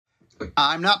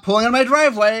I'm not pulling on my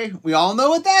driveway. We all know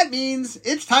what that means.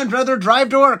 It's time for another Drive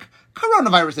to Work,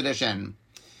 Coronavirus Edition.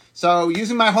 So,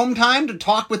 using my home time to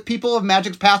talk with people of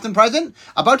Magic's past and present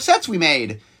about sets we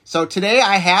made. So today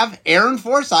I have Aaron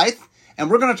Forsyth, and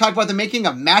we're going to talk about the making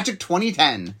of Magic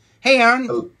 2010. Hey,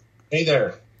 Aaron. Hey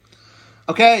there.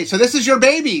 Okay, so this is your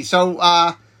baby.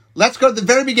 So let's go to the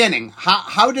very beginning.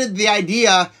 How did the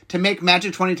idea to make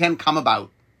Magic 2010 come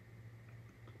about?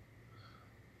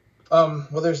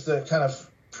 Well, there's the kind of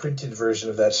printed version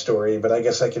of that story, but I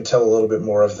guess I can tell a little bit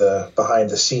more of the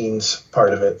behind-the-scenes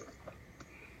part of it.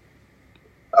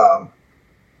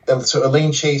 And so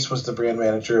Elaine Chase was the brand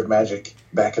manager of Magic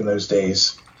back in those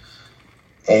days,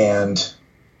 and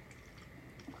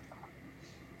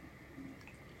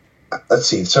let's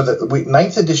see. So the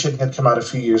ninth edition had come out a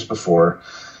few years before,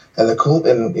 and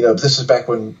this is back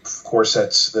when core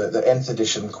sets, the nth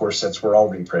edition core sets were all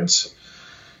reprints.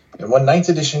 And when ninth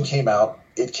edition came out,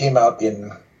 it came out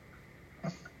in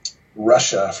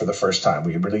Russia for the first time.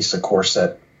 We released a core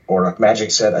set or a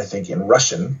Magic set, I think, in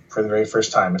Russian for the very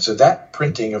first time. And so that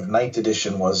printing of ninth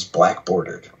edition was black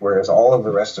bordered, whereas all of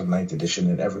the rest of ninth edition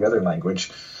in every other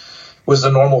language was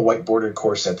the normal white bordered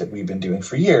core set that we've been doing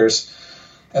for years.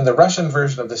 And the Russian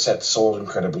version of the set sold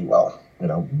incredibly well,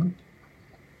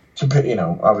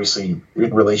 obviously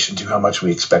in relation to how much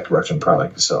we expect Russian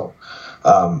product to sell.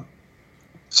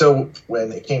 So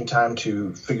when it came time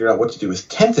to figure out what to do with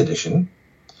 10th edition,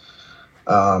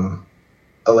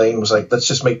 Elaine was like, let's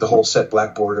just make the whole set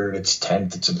black bordered. It's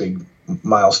 10th. It's a big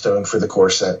milestone for the core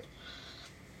set.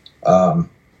 And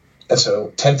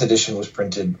so 10th edition was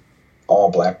printed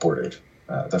all black bordered,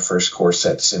 the first core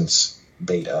set since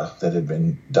beta that had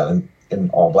been done in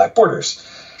all black borders.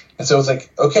 And so it's like,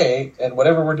 okay, and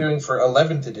whatever we're doing for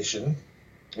 11th edition,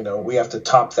 we have to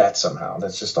top that somehow.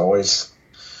 That's just always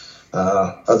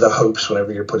the hopes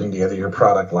whenever you're putting together your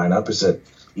product lineup, is that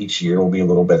each year will be a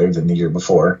little better than the year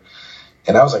before.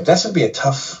 And I was like, that's going to be a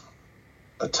tough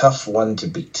one to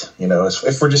beat.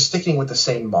 If we're just sticking with the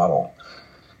same model.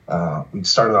 We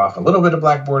started off a little bit of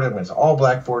black border, went to all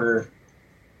black border.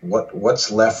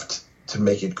 What's left to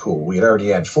make it cool? We had already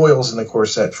had foils in the core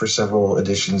set for several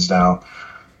editions now.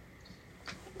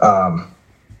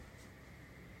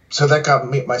 So that got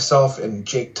myself and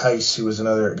Jake Tice, who was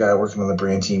another guy working on the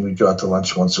brand team. We'd go out to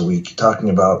lunch once a week talking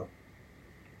about,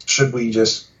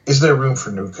 is there room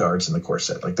for new cards in the core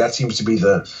set? Like, that seems to be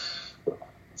the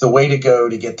way to go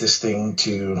to get this thing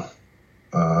to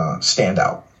stand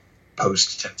out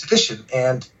post 10th edition.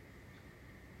 And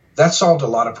that solved a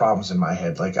lot of problems in my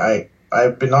head. Like,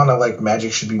 I've been on a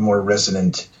Magic should be more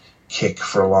resonant kick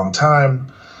for a long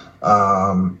time,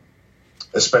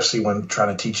 especially when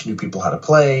trying to teach new people how to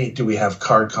play. Do we have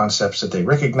card concepts that they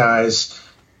recognize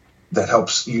that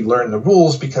helps you learn the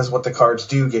rules? Because what the cards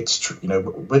do gets,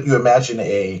 what you imagine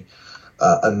a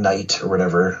knight or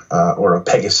whatever, or a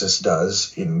Pegasus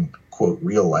does in, quote,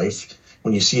 real life.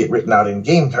 When you see it written out in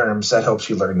game terms, that helps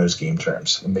you learn those game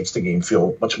terms and makes the game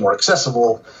feel much more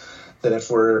accessible than if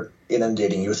we're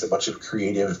inundating you with a bunch of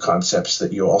creative concepts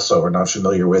that you also are not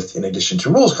familiar with, in addition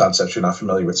to rules concepts you're not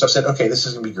familiar with. So I said, okay, this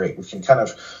is going to be great. We can kind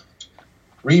of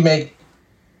remake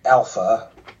Alpha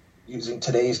using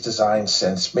today's design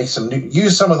sense,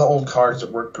 use some of the old cards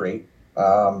that work great,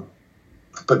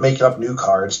 but make up new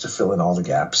cards to fill in all the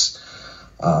gaps.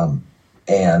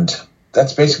 And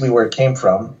that's basically where it came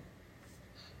from.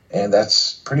 And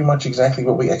that's pretty much exactly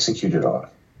what we executed on.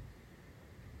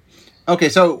 Okay,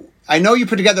 so I know you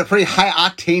put together a pretty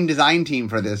high-octane design team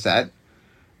for this set.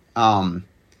 So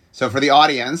for the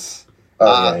audience,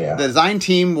 the design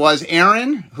team was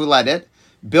Aaron, who led it,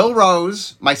 Bill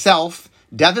Rose, myself,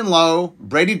 Devin Lowe,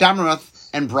 Brady Demuth,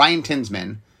 and Brian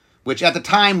Tinsman, which at the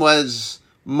time was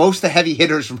most of the heavy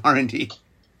hitters from R&D.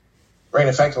 Right.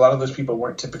 In fact, a lot of those people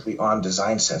weren't typically on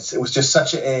design sets. It was just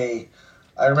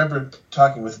I remember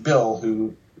talking with Bill,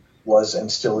 who was and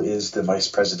still is the vice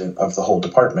president of the whole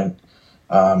department.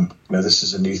 This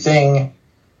is a new thing.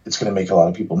 It's going to make a lot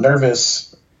of people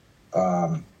nervous.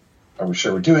 Are we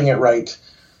sure we're doing it right?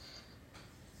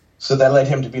 So that led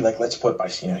him to be like, let's put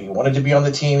he wanted to be on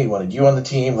the team. He wanted you on the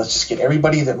team. Let's just get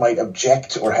everybody that might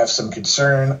object or have some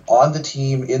concern on the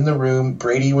team in the room.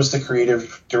 Brady was the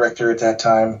creative director at that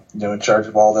time, in charge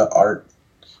of all the art,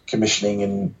 commissioning,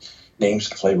 and names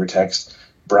and flavor text.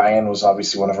 Brian was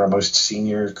obviously one of our most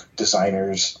senior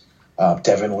designers.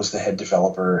 Devin was the head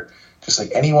developer. Just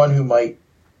like anyone who might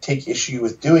take issue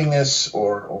with doing this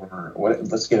or what,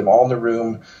 let's get them all in the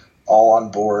room, all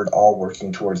on board, all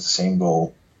working towards the same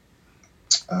goal.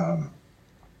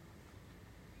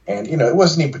 And it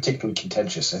wasn't even particularly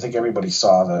contentious. I think everybody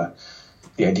saw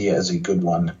the idea as a good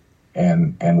one.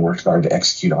 and worked hard to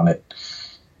execute on it.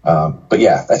 But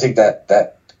yeah, I think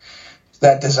that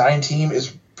design team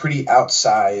is pretty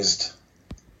outsized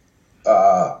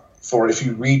for, if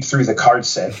you read through the card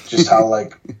set, just how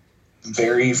like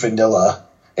very vanilla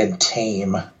and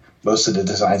tame most of the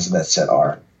designs in that set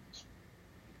are.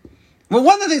 Well,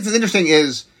 one of the things that's interesting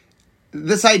is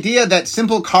this idea that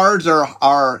simple cards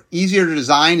are easier to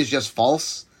design is just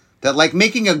false. That like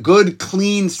making a good,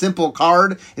 clean, simple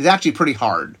card is actually pretty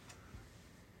hard.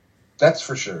 That's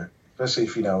for sure. Especially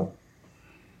if,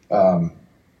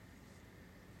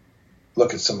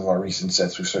 look at some of our recent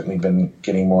sets. We've certainly been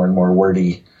getting more and more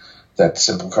wordy that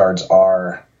simple cards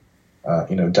are,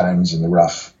 diamonds in the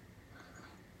rough.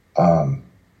 A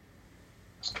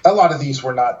lot of these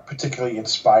were not particularly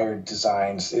inspired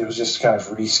designs. It was just kind of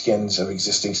reskins of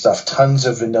existing stuff. Tons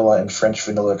of vanilla and French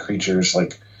vanilla creatures.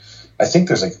 Like, I think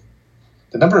there's like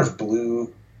the number of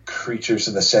blue creatures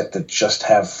in the set that just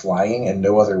have flying and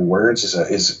no other words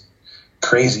is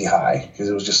crazy high, because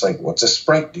it was just like, what's a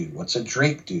sprite do? What's a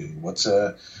drake do? What's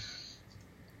a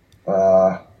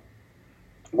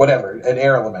whatever, an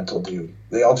air elemental do?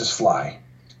 They all just fly.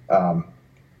 And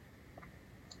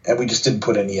we just didn't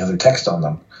put any other text on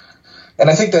them.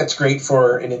 And I think that's great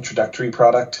for an introductory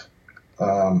product.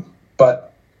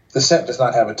 But the set does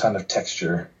not have a ton of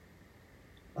texture.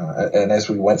 And as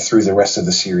we went through the rest of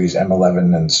the series,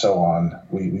 M11 and so on,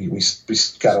 we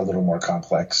got a little more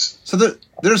complex. So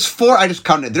there's four, I just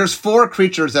counted, there's 4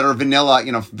 creatures that are vanilla,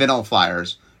 vanilla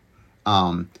flyers.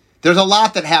 There's a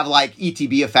lot that have like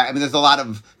ETB effect. I mean, there's a lot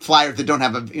of flyers that don't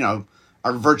have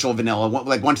are virtual vanilla.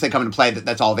 Like once they come into play,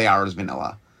 that's all they are is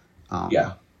vanilla.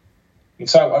 Yeah.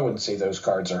 So I wouldn't say those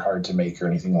cards are hard to make or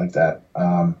anything like that.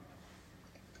 But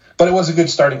it was a good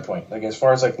starting point. Like, as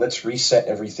far as like, let's reset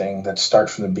everything. Let's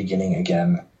start from the beginning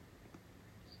again.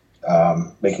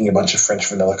 Making a bunch of French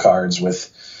vanilla cards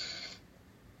with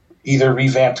either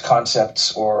revamped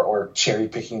concepts or cherry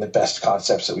picking the best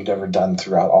concepts that we'd ever done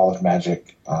throughout all of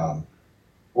Magic.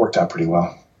 Worked out pretty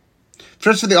well.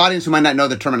 First, for the audience who might not know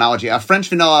the terminology, a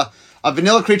vanilla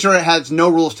creature has no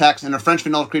rules text, and a French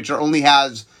vanilla creature only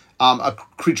has a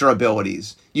creature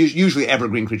abilities. Usually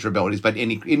evergreen creature abilities, but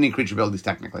any creature abilities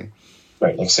technically.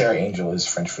 Right, like Sarah Angel is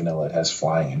French vanilla. It has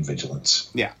flying and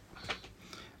vigilance. Yeah.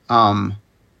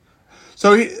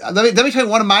 So let me tell you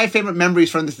one of my favorite memories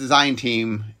from this design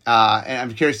team, and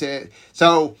I'm curious to.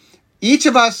 So each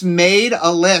of us made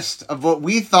a list of what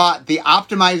we thought the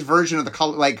optimized version of the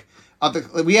color,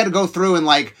 we had to go through and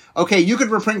like, okay, you could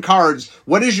reprint cards.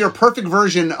 What is your perfect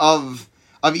version of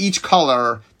each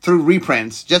color through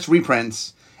reprints, just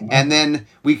reprints? Mm-hmm. And then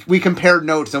we compared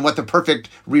notes on what the perfect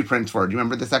reprints were. Do you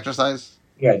remember this exercise?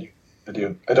 Yeah, I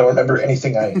do. I don't remember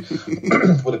anything I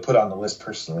would have put on the list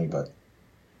personally, but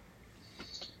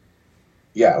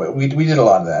yeah, we did a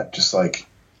lot of that. Just like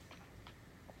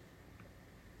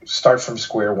start from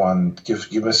square one,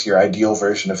 give us your ideal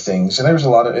version of things. And there was a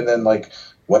lot of, and then like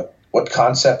what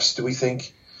concepts do we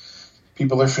think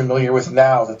people are familiar with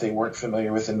now that they weren't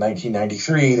familiar with in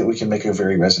 1993 that we can make a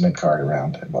very resonant card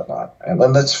around and whatnot. And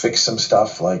then let's fix some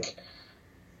stuff like,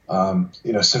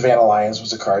 Savannah Lions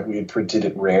was a card we had printed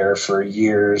at Rare for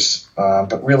years.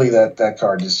 But really that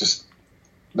card does just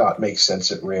not make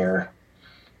sense at Rare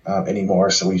anymore.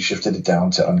 So we shifted it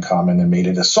down to uncommon and made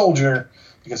it a soldier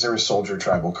because there were soldier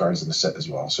tribal cards in the set as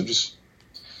well. So just,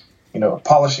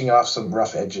 polishing off some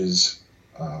rough edges,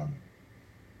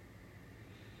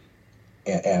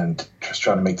 and just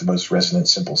trying to make the most resonant,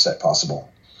 simple set possible.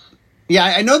 Yeah,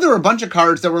 I know there were a bunch of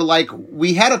cards that were like,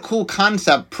 we had a cool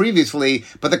concept previously,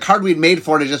 but the card we'd made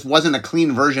for it just wasn't a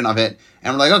clean version of it.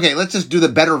 And we're like, okay, let's just do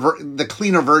the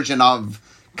cleaner version of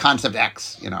Concept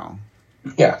X,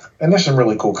 Yeah, and there's some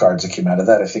really cool cards that came out of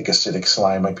that. I think Acidic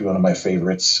Slime might be one of my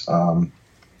favorites.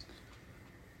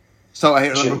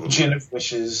 Gin of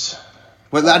Wishes.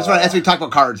 Well, as we talk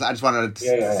about cards, I just wanted to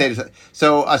say this.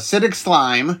 So, Acidic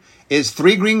Slime is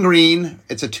 3 green.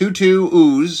 It's a 2/2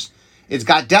 ooze. It's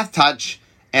got Death Touch,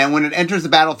 and when it enters the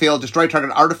battlefield, destroy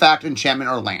target artifact,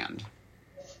 enchantment, or land.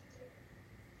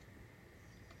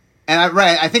 And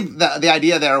I think the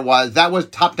idea there was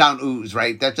top-down ooze,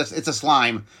 right? It's a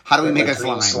slime. How do we make a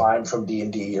slime? Slime from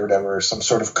D&D or whatever, some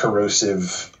sort of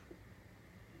corrosive,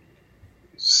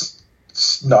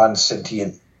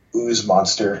 non-sentient ooze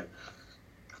monster.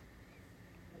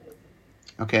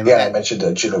 Okay. Yeah, I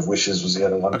mentioned Gin of Wishes was the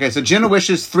other one. Okay, so Gin of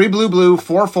Wishes, 3 blue,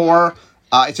 4/4.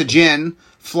 It's a Gin,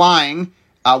 flying.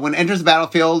 When it enters the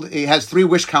battlefield, it has 3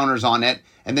 wish counters on it.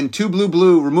 And then 2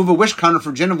 blue, remove a wish counter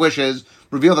from Gin of Wishes,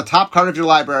 reveal the top card of your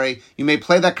library. You may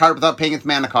play that card without paying its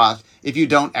mana cost. If you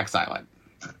don't, exile it.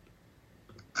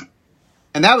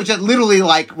 And that was just literally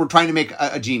like we're trying to make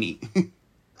a genie.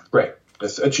 Right.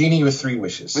 A genie with 3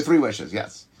 wishes. With 3 wishes,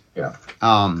 yes. Yeah.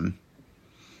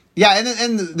 Yeah,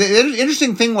 and the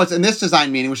interesting thing was in this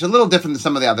design meeting, which is a little different than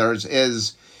some of the others,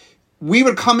 is we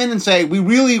would come in and say, we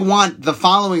really want the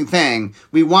following thing.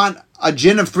 We want a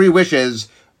djinn of 3 wishes,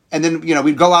 and then,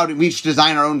 we'd go out and we each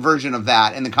design our own version of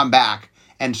that and then come back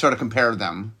and sort of compare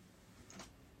them.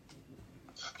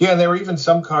 Yeah, and there were even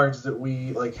some cards that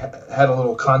we had a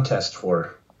little contest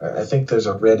for. I think there's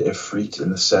a red Ifrit in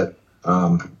the set,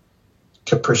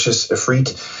 Capricious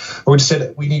Ifrit. We just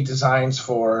said we need designs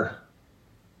for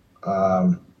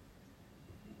a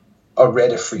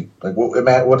red Ifrit. Like, what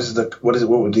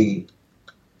would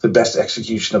the best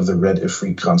execution of the red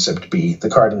Ifrit concept be?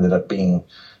 The card ended up being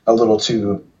a little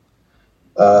too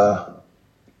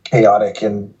chaotic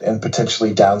and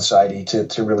potentially downsidey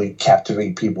to really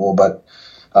captivate people, but.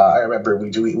 I remember we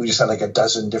just had a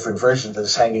dozen different versions of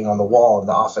this hanging on the wall in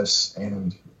the office,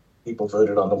 and people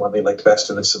voted on the one they liked best,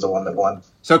 and this is the one that won.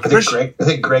 So I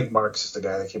think Greg Marks is the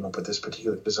guy that came up with this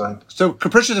particular design. So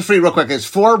Capricious Ifrit, real quick, is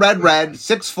 4 red,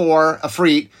 6/4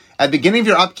 Ifrit. At the beginning of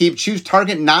your upkeep, choose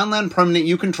target non-land permanent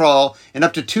you control, and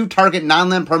up to 2 target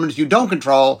non-land permanents you don't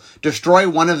control. Destroy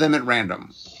one of them at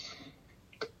random.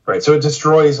 Right, so it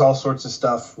destroys all sorts of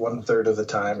stuff. 1/3 of the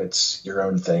time, it's your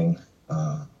own thing.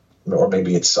 Or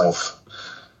maybe itself.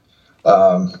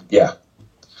 Yeah.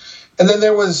 And then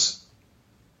there was,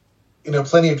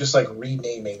 plenty of just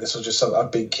renaming. This was just a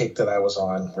big kick that I was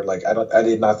on where I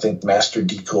did not think Master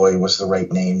Decoy was the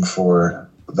right name for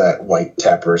that white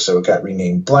tapper. So it got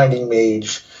renamed Blinding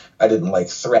Mage. I didn't like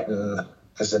Threaten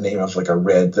as the name of the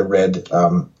red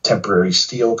temporary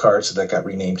steel card. So that got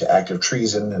renamed to Active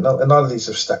Treason. And a lot of these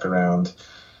have stuck around.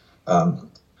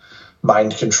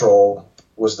 Mind Control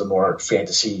was the more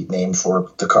fantasy name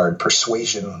for the card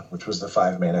Persuasion, which was the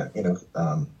 5-mana,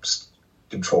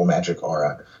 control magic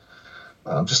aura.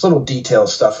 Just little detailed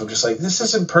stuff of just this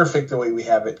isn't perfect the way we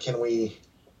have it. Can we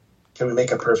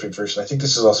make a perfect version? I think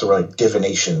this is also where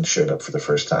divination showed up for the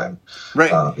first time.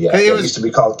 Right. It used to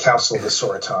be called Council of the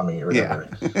Soratami or whatever.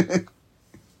 Yeah.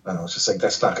 It's just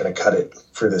that's not going to cut it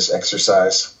for this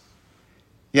exercise.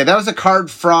 Yeah, that was a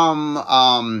card from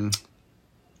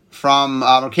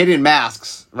Arcadian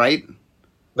Masks, right?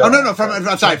 No, from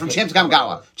Champs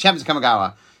of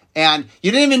Kamigawa. And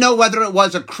you didn't even know whether it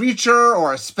was a creature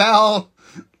or a spell,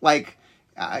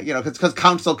 because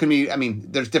council can be,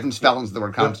 there's different spellings of the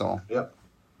word council. Yep.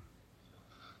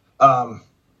 I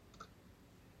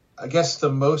guess the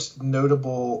most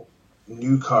notable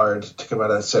new card to come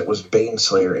out of that set was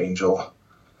Baneslayer Angel.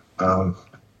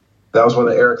 That was one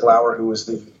of Eric Lauer, who was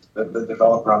the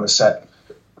developer on the set.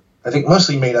 I think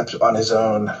mostly made up on his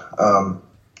own,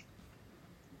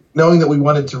 knowing that we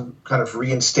wanted to kind of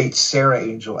reinstate Sarah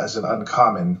Angel as an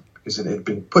uncommon because it had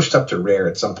been pushed up to rare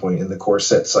at some point in the core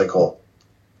set cycle,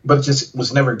 but it just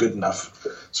was never good enough.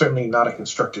 Certainly not a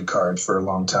constructed card for a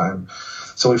long time.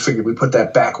 So we figured we put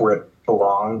that back where it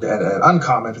belonged at an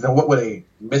uncommon. But then what would a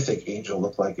mythic angel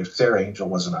look like if Sarah Angel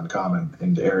was an uncommon?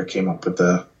 And Eric came up with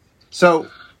the... So...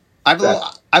 I have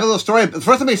a little story. First,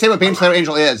 let me say what Baneslayer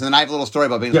Angel is, and then I have a little story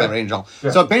about Baneslayer Angel. Yeah.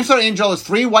 So Baneslayer Angel is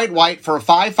 3 white for a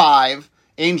 5/5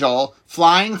 angel,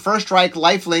 flying, first strike,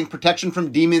 lifelink, protection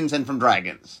from demons and from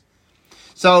dragons.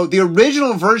 So the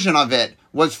original version of it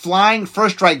was flying,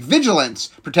 first strike, vigilance,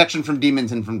 protection from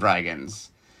demons and from dragons.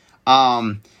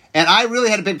 And I really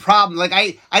had a big problem.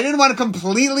 I didn't want to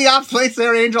completely outplay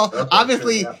Sarah Angel. Okay,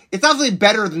 obviously, It's obviously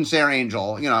better than Sarah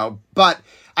Angel, but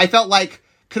I felt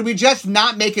could we just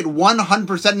not make it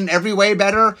 100% in every way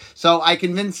better? So I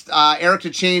convinced Eric to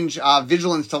change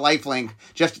Vigilance to Lifelink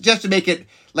just to make it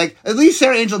at least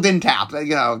Sarah Angel didn't tap.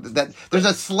 That there's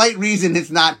a slight reason it's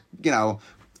not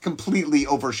completely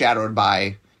overshadowed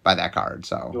by that card.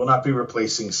 So you will not be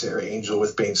replacing Sarah Angel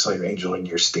with Baneslayer Angel in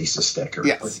your stasis deck.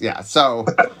 Yes, yeah. So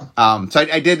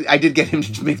I did get him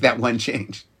to make that one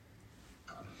change.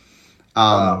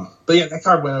 But yeah, that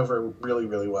card went over really,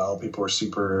 really well. People were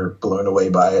super blown away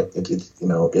by it.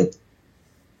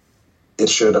 It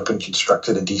showed up and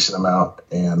constructed a decent amount,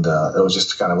 and it was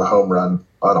just kind of a home run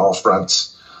on all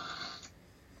fronts.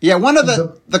 Yeah, one of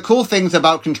the cool things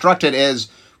about constructed is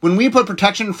when we put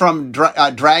protection from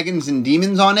dragons and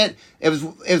demons on it, it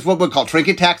was what we call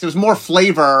trinket tax. It was more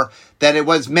flavor that it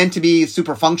was meant to be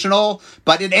super functional,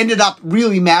 but it ended up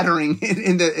really mattering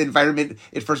in the environment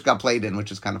it first got played in,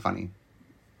 which is kind of funny.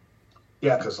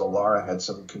 Yeah, because Alara had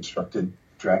some constructed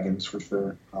dragons for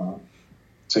sure.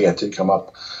 So yeah, it did come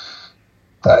up.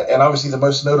 And obviously the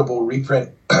most notable reprint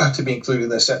to be included in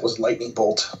this set was Lightning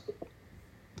Bolt.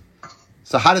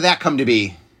 So how did that come to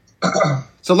be?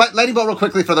 So Lightning Bolt, real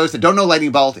quickly, for those that don't know,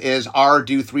 Lightning Bolt is R,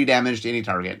 do 3 damage to any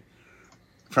target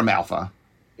from Alpha.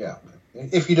 Yeah.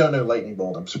 If you don't know Lightning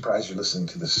Bolt, I'm surprised you're listening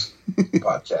to this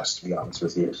podcast, to be honest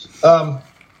with you. How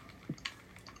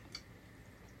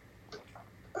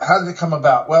did it come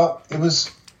about? Well, it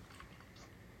was...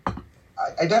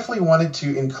 I definitely wanted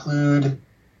to include,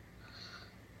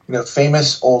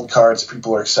 famous old cards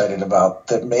people are excited about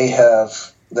that may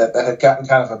have... that had gotten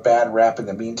kind of a bad rap in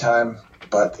the meantime,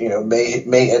 but,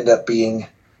 may end up being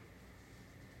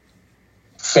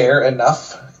fair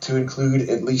enough to include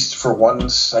at least for one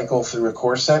cycle through a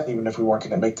core set, even if we weren't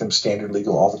going to make them standard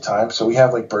legal all the time. So we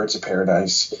have like Birds of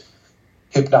Paradise,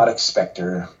 Hypnotic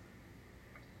Spectre,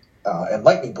 and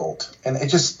Lightning Bolt. And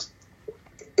it's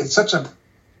such a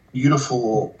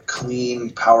beautiful, clean,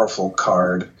 powerful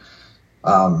card.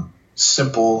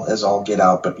 Simple as all get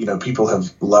out, but people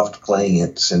have loved playing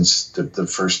it since the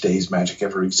first days Magic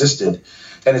ever existed.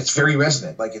 And it's very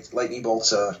resonant. Like Lightning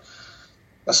Bolt's a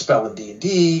spell in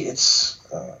D&D. It's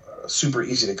a super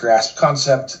easy to grasp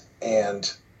concept,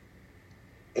 and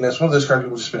it's one of those cards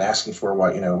people have just been asking for.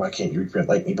 Why can't you reprint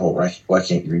Lightning Bolt? Why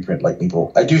can't you reprint Lightning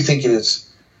Bolt? I do think it is,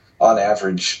 on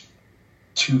average,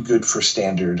 too good for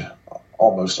standard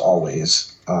almost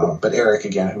always. But Eric,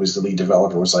 again, who was the lead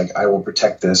developer, was like, I will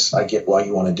protect this. I get why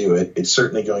you want to do it. It's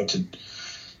certainly going to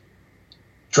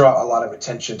draw a lot of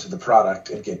attention to the product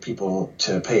and get people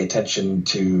to pay attention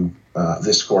to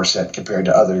this core set compared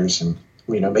to others, and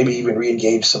maybe even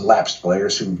re-engage some lapsed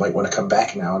players who might want to come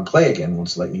back now and play again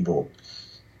once Lightning Bolt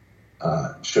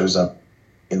shows up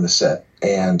in the set.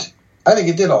 And I think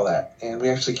it did all that, and we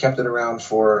actually kept it around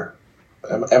for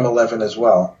M11 as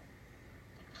well.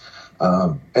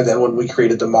 And then when we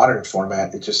created the modern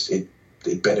format,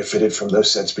 it benefited from those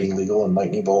sets being legal, and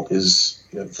Lightning Bolt is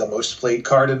the most played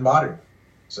card in modern.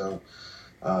 So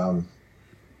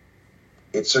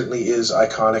it certainly is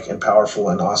iconic and powerful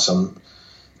and awesome,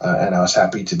 and I was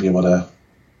happy to be able to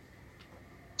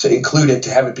include it,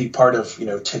 to have it be part of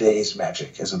today's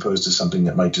Magic, as opposed to something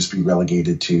that might just be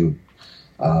relegated to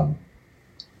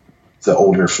the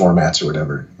older formats or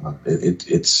whatever.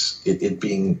 It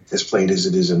being as played as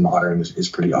it is in modern is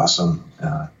pretty awesome.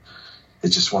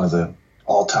 It's just one of the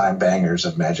all-time bangers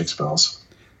of Magic spells.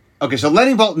 Okay, so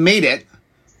Lightning Bolt made it.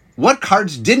 What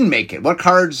cards didn't make it? What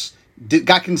cards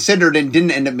got considered and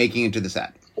didn't end up making it into the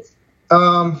set?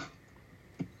 I'm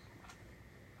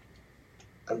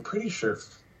pretty sure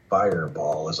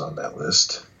Fireball is on that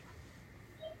list.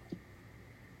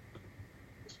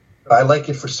 I like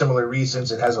it for similar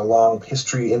reasons. It has a long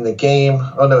history in the game.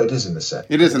 Oh no, it is in the set.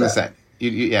 It is in the set.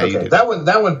 Yeah, okay. You do.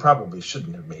 That one probably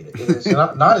shouldn't have made it. It is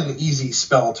not an easy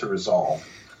spell to resolve.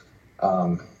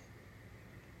 I'm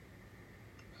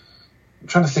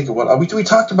trying to think of what we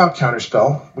talked about.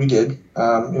 Counterspell. We did.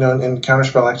 And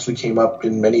Counterspell actually came up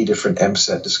in many different M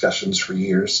set discussions for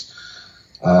years.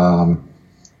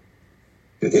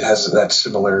 It has that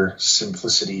similar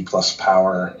simplicity plus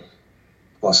power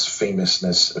plus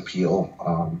famousness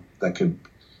appeal that could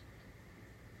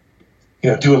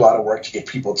do a lot of work to get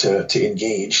people to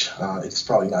engage. It's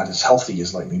probably not as healthy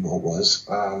as Lightning Bolt was.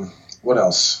 What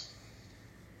else?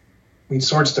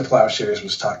 Swords to Plowshares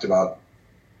was talked about.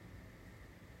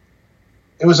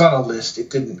 It was on a list.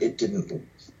 It didn't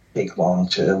take long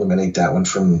to eliminate that one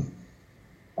from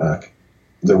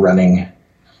the running.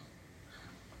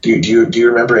 Do you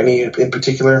remember any in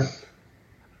particular?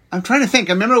 I'm trying to think.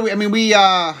 I remember. We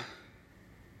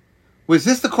was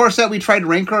this the core set we tried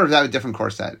Rancor, or was that a different core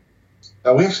set?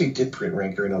 We actually did print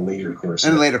Rancor in a later core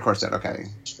set. In a later core set, okay.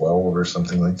 12 or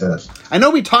something like that. I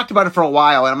know we talked about it for a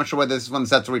while, and I'm not sure whether this is one of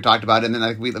the sets where we talked about it, and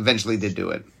then we eventually did do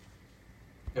it.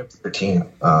 Yep.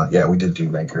 13. Yeah, we did do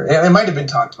Rancor. And it might have been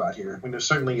talked about here. There's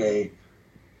certainly a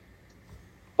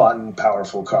fun,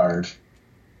 powerful card.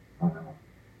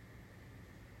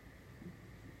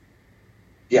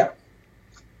 Yeah.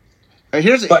 I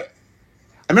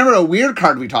remember a weird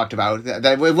card we talked about that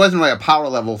it wasn't really a power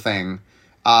level thing,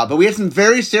 but we had some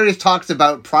very serious talks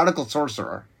about Prodigal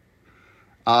Sorcerer.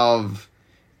 It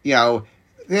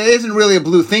isn't really a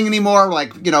blue thing anymore,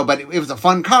 but it was a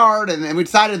fun card, and we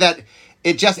decided that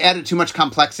it just added too much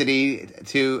complexity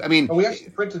to. We actually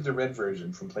printed the red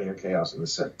version from Planar Chaos in the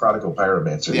set. Prodigal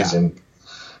Pyromancer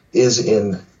is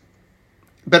in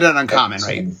better than uncommon,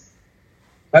 right?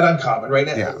 That uncommon, right?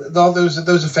 Yeah. All those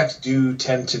effects do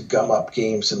tend to gum up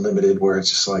games in limited, where it's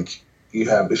just like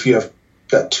if you have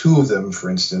got two of them, for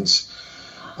instance,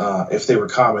 if they were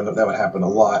common, that would happen a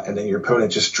lot, and then your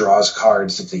opponent just draws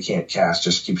cards that they can't cast,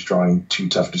 just keeps drawing 2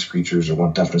 toughness creatures or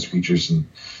 1 toughness creatures, and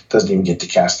doesn't even get to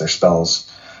cast their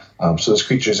spells. So those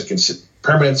creatures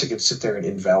permanents that can sit there and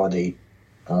invalidate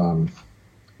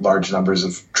large numbers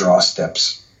of draw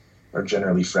steps are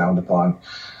generally frowned upon.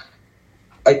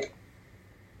 It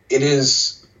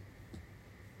is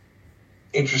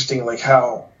interesting, like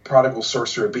how Prodigal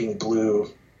Sorcerer being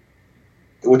blue,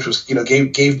 which was,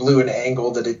 gave blue an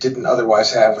angle that it didn't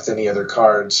otherwise have with any other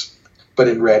cards, but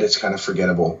in red it's kind of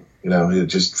forgettable. It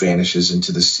just vanishes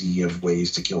into the sea of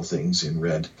ways to kill things in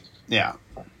red. Yeah.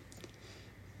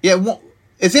 Yeah, well,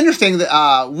 it's interesting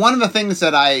that one of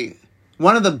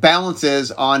the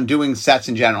balances on doing sets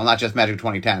in general, not just Magic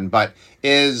 2010, but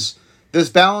is this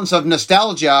balance of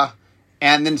nostalgia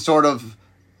and then sort of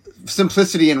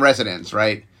simplicity and resonance,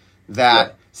 right?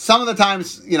 That some of the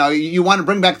times, you want to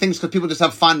bring back things because people just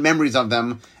have fond memories of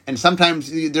them, and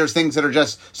sometimes there's things that are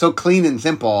just so clean and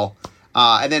simple.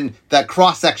 And then the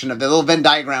cross-section of the little Venn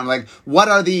diagram, like, what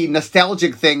are the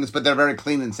nostalgic things, but they're very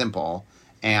clean and simple.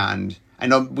 And I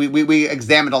know we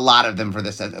examined a lot of them for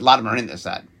this set. A lot of them are in this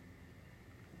set.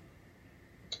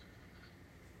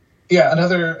 Yeah,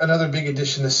 another big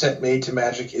addition the set made to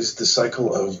Magic is the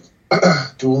cycle of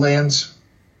dual lands.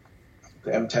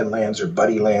 The M10 lands or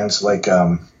buddy lands, like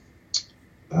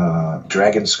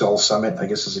Dragon Skull Summit, I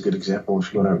guess is a good example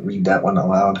if you want to read that one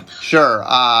aloud. Sure.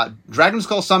 Dragon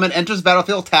Skull Summit enters the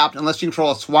battlefield tapped unless you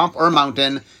control a swamp or a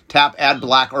mountain. Tap, add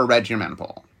black or red to your mana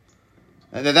pool.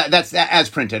 That's as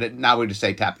printed. Now we just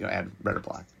say tap, add red or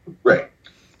black. Right.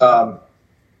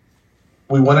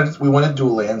 We wanted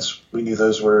dual lands. We knew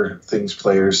those were things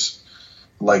players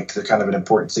like. They're kind of an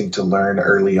important thing to learn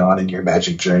early on in your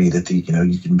Magic journey, that you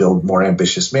can build more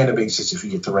ambitious mana bases if you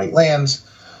get the right lands.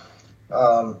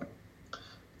 And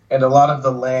a lot of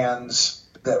the lands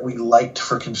that we liked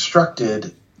for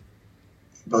constructed,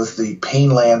 both the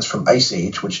pain lands from Ice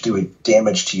Age, which do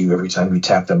damage to you every time you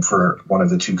tap them for one of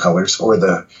the two colors, or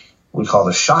we call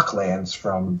the shock lands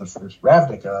from the first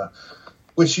Ravnica,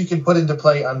 which you can put into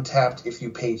play untapped if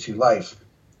you pay 2 life.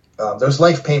 Those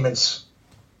life payments,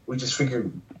 we just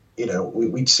figured,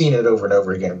 we'd seen it over and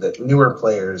over again, that newer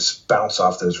players bounce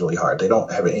off those really hard. They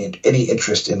don't have any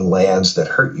interest in lands that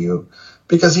hurt you,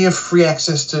 because you have free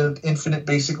access to infinite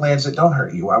basic lands that don't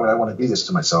hurt you. Why would I want to do this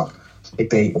to myself? Like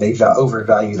they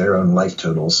overvalue their own life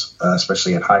totals,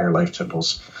 especially at higher life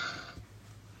totals.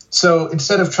 So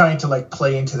instead of trying to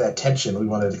play into that tension, we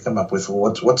wanted to come up with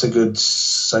what's a good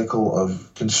cycle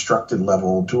of constructed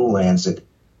level dual lands that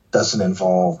doesn't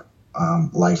involve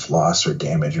life loss or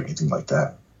damage or anything like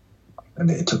that. And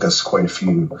it took us quite a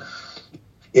few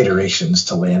iterations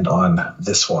to land on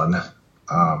this one.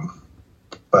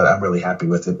 But I'm really happy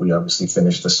with it. We obviously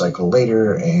finished the cycle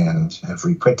later and have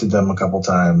reprinted them a couple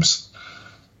times.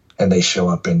 And they show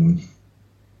up in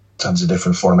tons of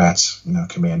different formats,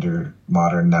 Commander,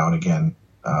 Modern, now and again,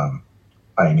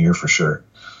 Pioneer for sure.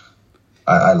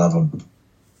 I love them.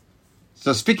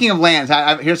 So speaking of lands,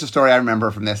 here's a story I remember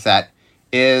from this set,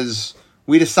 is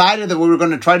we decided that what we were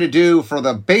going to try to do for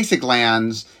the basic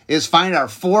lands is find our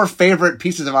 4 favorite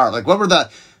pieces of art. Like, what were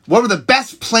the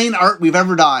best plain art we've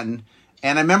ever done?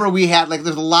 And I remember we had, there's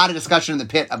a lot of discussion in the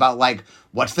pit about,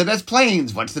 what's the best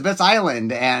plains? What's the best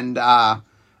island? And,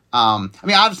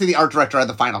 obviously the art director had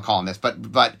the final call on this, but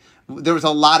there was a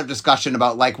lot of discussion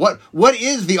about, what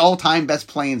is the all-time best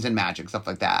plains in Magic, stuff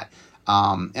like that.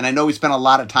 And I know we spent a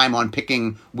lot of time on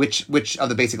picking which of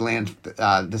the basic lands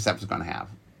this set was going to have.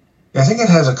 Yeah, I think it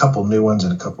has a couple new ones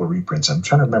and a couple of reprints. I'm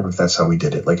trying to remember if that's how we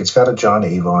did it. It's got a John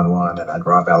Avon one and a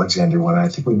Rob Alexander one. And I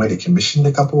think we might have commissioned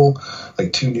a couple,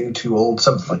 2 new, 2 old,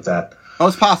 something like that. Oh,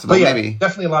 it's possible, but yeah, maybe.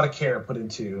 Definitely a lot of care put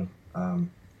into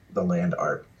the land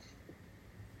art.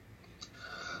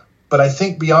 But I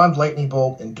think beyond Lightning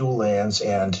Bolt and dual lands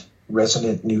and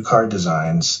resonant new card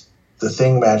designs, the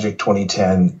thing Magic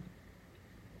 2010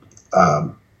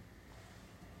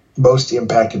 most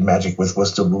impacted Magic with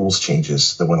was the rules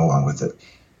changes that went along with it.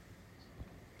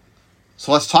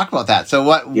 So let's talk about that. So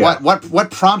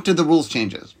what prompted the rules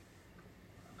changes?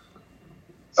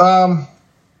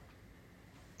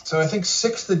 So I think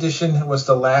 6th edition was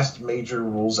the last major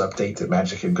rules update that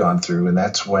Magic had gone through, and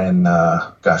that's when,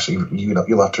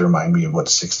 you'll have to remind me of what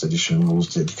 6th edition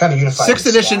rules did. Kind of unified. 6th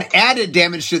edition added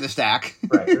damage to the stack.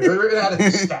 Right, it added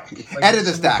the stack. Added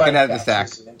the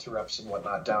stack. And interrupts and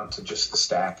whatnot down to just the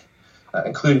stack,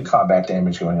 including combat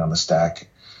damage going on the stack.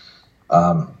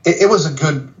 It was a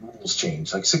good rules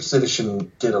change. 6th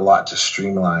edition did a lot to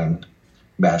streamline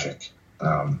Magic.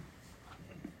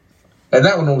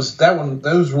 And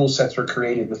those rule sets were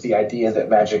created with the idea that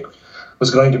Magic was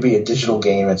going to be a digital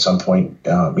game at some point,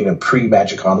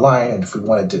 pre-Magic Online. And if we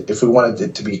wanted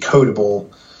it to be codable,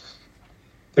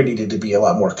 there needed to be a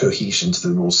lot more cohesion to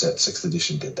the rule set. 6th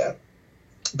edition did that.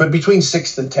 But between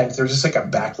 6th and 10th, there was just a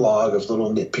backlog of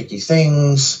little nitpicky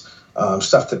things.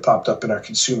 stuff that popped up in our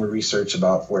consumer research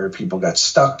about where people got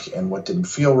stuck and what didn't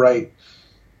feel right,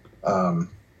 some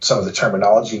of the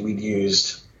terminology we'd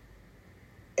used,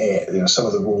 and some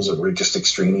of the rules that were just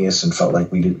extraneous and felt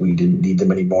like we didn't need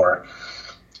them anymore.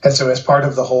 And so as part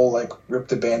of the whole rip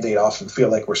the Band-Aid off and feel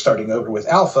like we're starting over with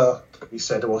Alpha, we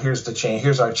said, well,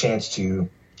 here's our chance to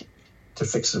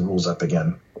fix the rules up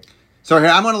again. So here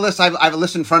I'm going to list. I have a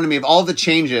list in front of me of all the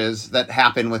changes that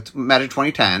happened with Magic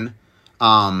 2010.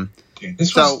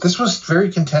 This was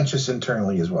very contentious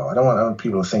internally as well. I don't want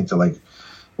people to think that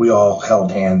we all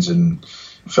held hands and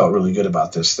felt really good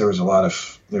about this. There's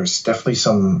definitely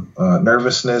some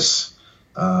nervousness,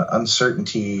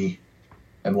 uncertainty,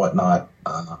 and whatnot.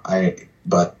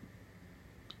 But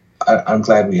I'm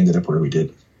glad we ended up where we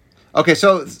did. Okay,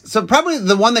 so probably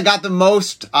the one that got the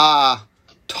most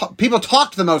people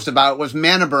talked the most about was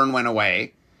Mana Burn went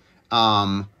away.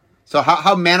 So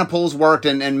how mana pools worked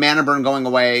and Mana Burn going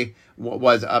away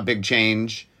was a big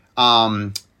change.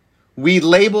 We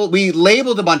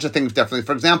labeled a bunch of things differently.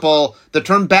 For example, the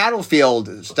term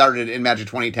battlefield started in Magic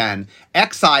 2010.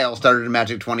 Exile started in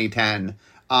Magic 2010.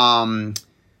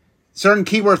 Certain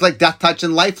keywords like Death Touch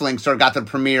and Lifelink got their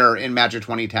premiere in Magic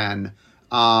 2010.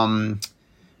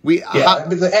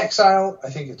 The Exile, I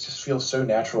think it just feels so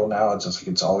natural now. It's just like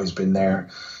it's always been there.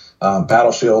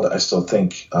 Battlefield, I still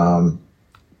think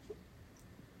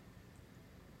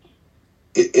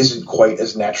it isn't quite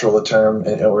as natural a term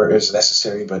or as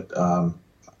necessary, but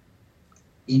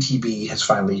ETB has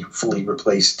finally fully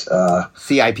replaced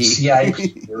CIP,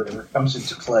 or whatever comes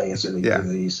into play, as it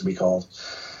used to be called.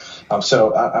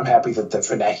 So I'm happy that the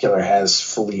vernacular has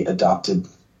fully adopted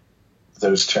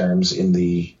those terms in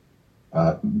the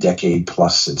decade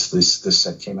plus since this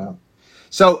set came out.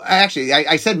 So actually,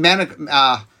 I said Mana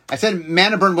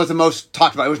Burn was the most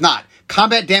talked about. It was not.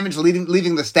 Combat damage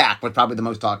leaving the stack was probably the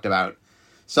most talked about.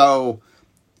 So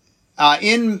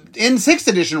in 6th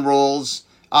edition rules,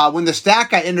 when the stack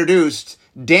got introduced,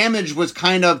 damage was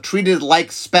kind of treated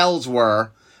like spells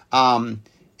were. And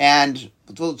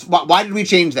why did we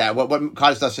change that? What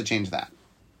caused us to change that?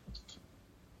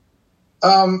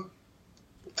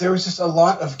 There was just a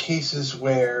lot of cases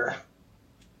where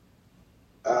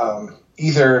where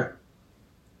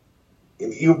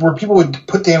people would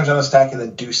put damage on a stack and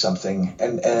then do something,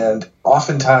 and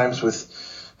oftentimes with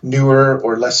newer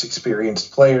or less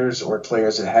experienced players or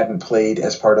players that hadn't played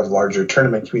as part of larger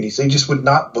tournament communities, they just would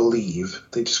not believe.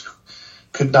 They just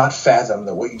could not fathom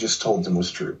that what you just told them was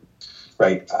true.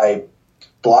 Right? I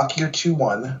block your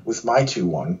 2/1 with my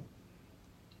 2/1.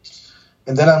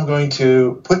 And then I'm going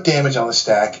to put damage on the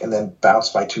stack and then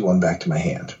bounce my 2/1 back to my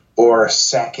hand, or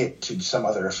sack it to some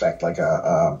other effect, like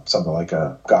something like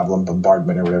a Goblin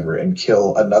Bombardment or whatever, and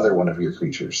kill another one of your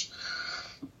creatures.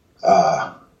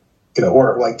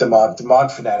 Or like the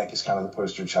Mod Fanatic is kind of the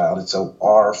poster child. It's a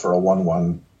R for a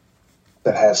 1/1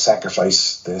 that has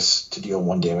sacrifice this to deal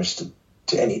 1 damage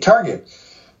to any target,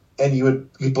 and you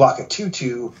block a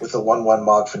 2/2 with a 1/1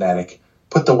 Mod Fanatic,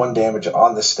 put the 1 damage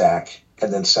on the stack,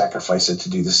 and then sacrifice it to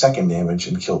do the 2nd damage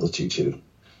and kill the 2/2.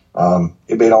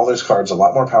 It made all those cards a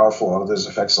lot more powerful, all of those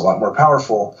effects a lot more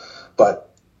powerful, but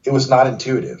it was not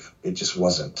intuitive. It just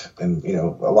wasn't. And,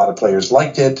 a lot of players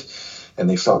liked it, and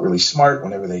they felt really smart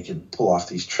whenever they could pull off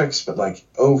these tricks. But,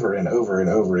 over and over and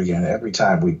over again, every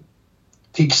time we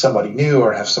teach somebody new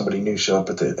or have somebody new show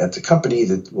up at the company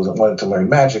that wanted to learn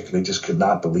Magic, they just could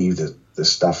not believe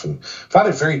this stuff and found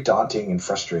it very daunting and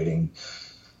frustrating.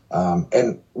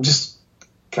 And just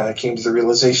kind of came to the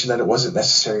realization that it wasn't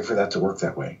necessary for that to work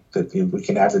that way, that we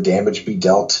can have the damage be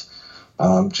dealt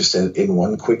just in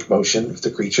one quick motion. If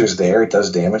the creature's there, it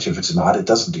does damage. If it's not, it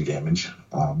doesn't do damage.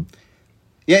 And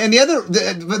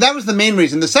that was the main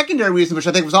reason. The secondary reason, which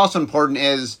I think was also important,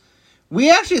 is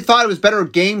we actually thought it was better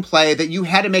gameplay that you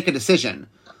had to make a decision.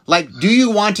 Do you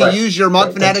want to use your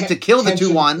Mod Fanatic to kill the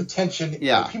 2/1? Attention.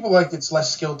 Yeah. People it's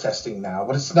less skill testing now,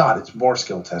 but it's not. It's more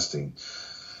skill testing.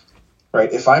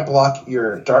 Right, if I block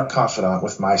your Dark Confidant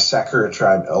with my Sakura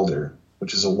Tribe Elder,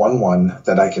 which is a 1/1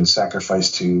 that I can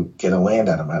sacrifice to get a land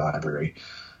out of my library,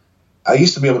 I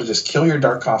used to be able to just kill your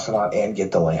Dark Confidant and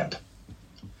get the land.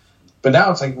 But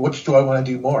now it's which do I want to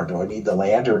do more? Do I need the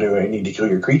land or do I need to kill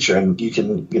your creature? And you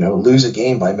can, lose a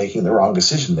game by making the wrong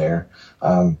decision there.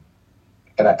 And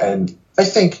I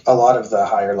think a lot of the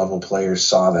higher level players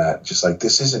saw that, just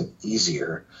this isn't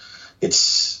easier.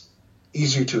 It's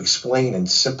easier to explain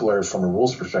and simpler from a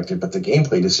rules perspective, but the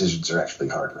gameplay decisions are actually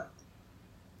harder.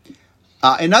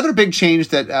 Another big change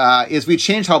that is we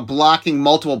changed how blocking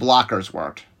multiple blockers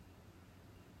worked.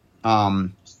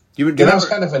 That was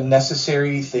kind of a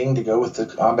necessary thing to go with the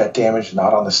combat damage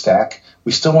not on the stack.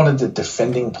 We still wanted the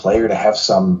defending player to have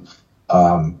some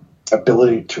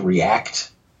ability to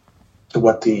react to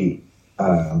what the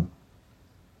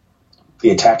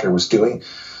attacker was doing.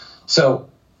 So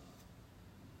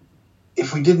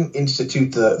if we didn't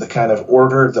institute the kind of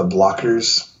order the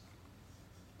blockers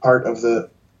part of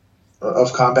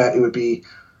combat, it would be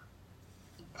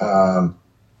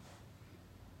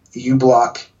you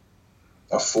block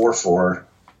a 4/4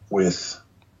 with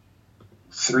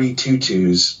 3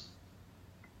 2/2s,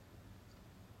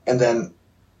 and then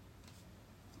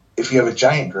if you have a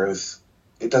giant growth,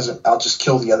 I'll just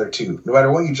kill the other two. No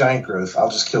matter what you giant growth, I'll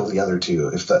just kill the other two.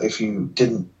 If you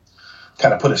didn't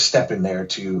kind of put a step in there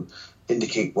to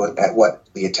indicate what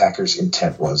the attacker's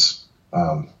intent was.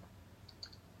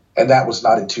 And that was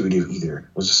not intuitive either. It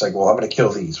was just like, well, I'm going to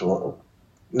kill these. Well,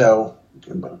 no.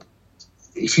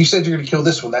 If you said you're going to kill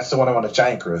this one, that's the one I want a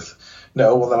giant growth.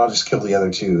 No, well, then I'll just kill the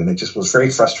other two. And it just was very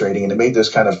frustrating, and it made those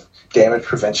kind of damage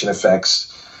prevention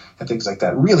effects and things like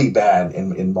that really bad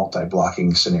in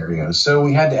multi-blocking scenarios. So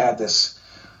we had to add this.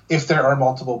 If there are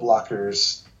multiple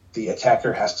blockers, the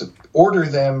attacker has to order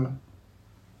them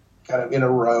kind of in a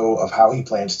row of how he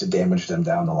plans to damage them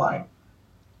down the line.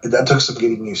 And that took some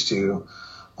getting used to.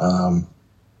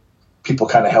 People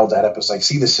kind of held that up as like,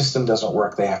 see, the system doesn't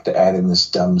work. They have to add in this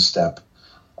dumb step.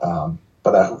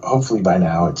 But hopefully by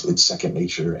now it's second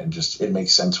nature, and just it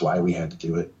makes sense why we had to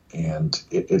do it. And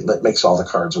it makes all the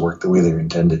cards work the way they're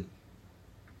intended.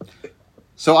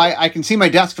 So I can see my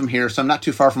desk from here, so I'm not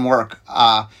too far from work.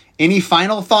 Any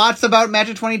final thoughts about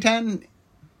Magic 2010?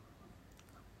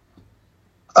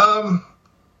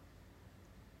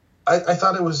 I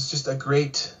thought it was just a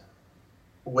great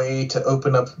way to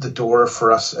open up the door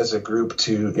for us as a group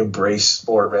to embrace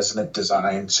more resonant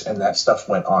designs, and that stuff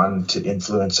went on to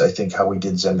influence, I think, how we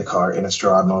did Zendikar,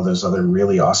 Innistrad, and all those other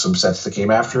really awesome sets that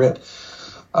came after it.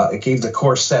 It gave the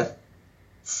core set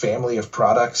family of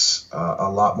products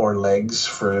a lot more legs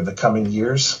for the coming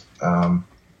years.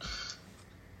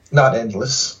 Not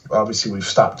endless. Obviously, we've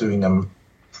stopped doing them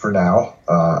for now,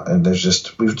 and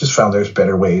we've just found there's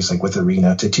better ways, like with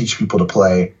Arena, to teach people to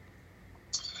play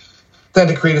than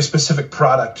to create a specific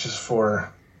product just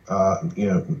for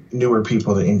newer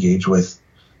people to engage with.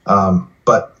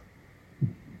 But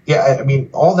yeah, I mean,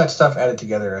 all that stuff added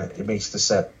together, it makes the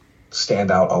set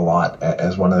stand out a lot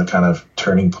as one of the kind of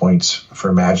turning points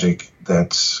for Magic.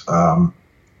 That's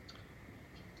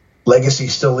legacy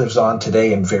still lives on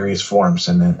today in various forms,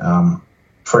 and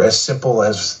for as simple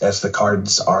as the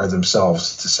cards are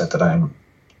themselves, it's a set that I'm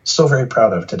still very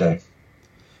proud of today.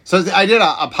 So I did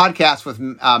a podcast with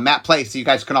Matt Place, that you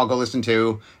guys can all go listen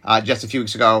to just a few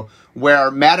weeks ago,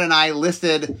 where Matt and I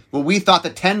listed what we thought the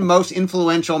 10 most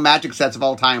influential Magic sets of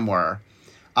all time were.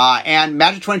 And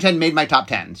Magic 2010 made my top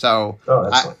 10. So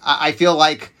I feel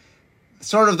like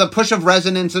sort of the push of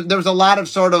resonance, there was a lot of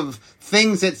sort of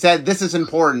things that said this is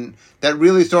important that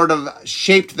really sort of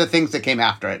shaped the things that came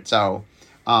after it. So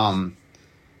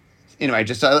anyway,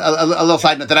 just a little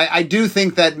side note that I do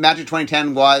think that Magic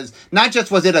 2010 was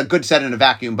it a good set in a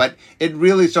vacuum, but it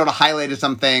really sort of highlighted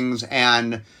some things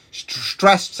and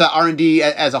stressed R&D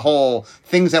as a whole,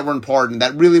 things that were important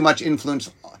that really much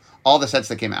influenced all the sets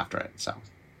that came after it. So,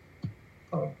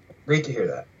 great to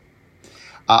hear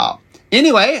that.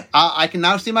 Anyway, I can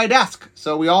now see my desk,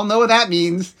 so we all know what that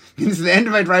means. It means the end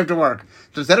of my drive to work.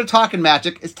 So instead of talking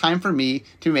Magic, it's time for me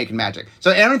to be making Magic.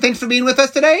 So Aaron, thanks for being with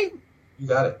us today. You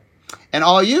got it. And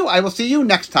all you, I will see you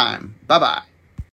next time. Bye-bye.